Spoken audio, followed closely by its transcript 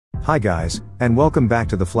Hi guys, and welcome back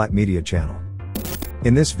to the Flat Media channel.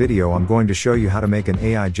 In this video I'm going to show you how to make an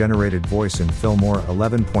AI-generated voice in Filmora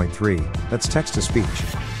 11.3, that's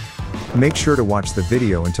text-to-speech. Make sure to watch the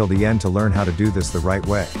video until the end to learn how to do this the right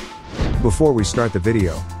way. Before we start the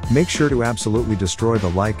video, make sure to absolutely destroy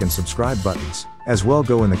the like and subscribe buttons, as well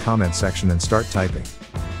go in the comment section and start typing.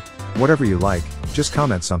 Whatever you like, just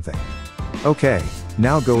comment something. Okay,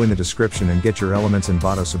 now go in the description and get your Elements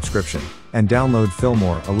Envato subscription, and download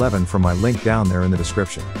Filmora 11 from my link down there in the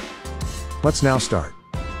description. Let's now start.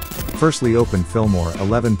 Firstly, open Filmora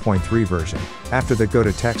 11.3 version, after that go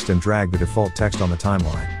to text and drag the default text on the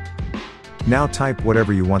timeline. Now type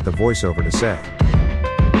whatever you want the voiceover to say.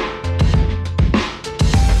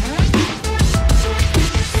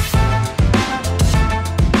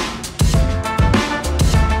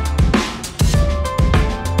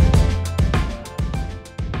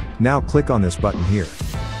 Now click on this button here.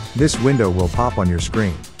 This window will pop on your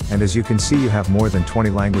screen, and as you can see you have more than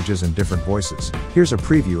 20 languages and different voices. Here's a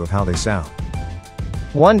preview of how they sound.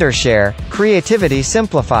 Wondershare, creativity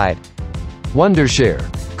simplified. Wondershare,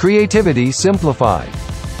 creativity simplified.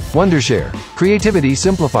 Wondershare, creativity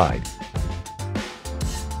simplified.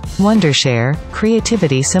 Wondershare,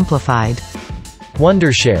 creativity simplified.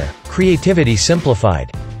 Wondershare, creativity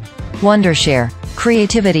simplified. Wondershare,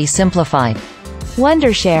 creativity simplified.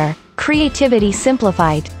 Wondershare, creativity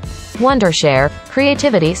simplified. Wondershare,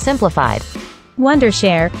 creativity simplified.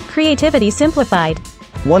 Wondershare, creativity simplified.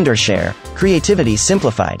 Wondershare, creativity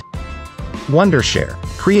simplified. Wondershare,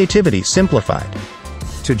 creativity simplified.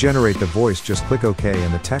 To generate the voice, just click OK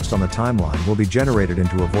and the text on the timeline will be generated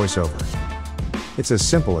into a voiceover. It's as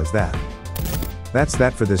simple as that. That's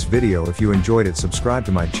that for this video. If you enjoyed it, subscribe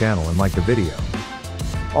to my channel and like the video.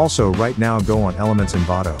 Also, right now go on Elements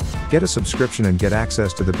Envato, get a subscription and get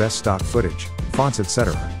access to the best stock footage, fonts,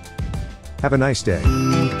 etc. Have a nice day.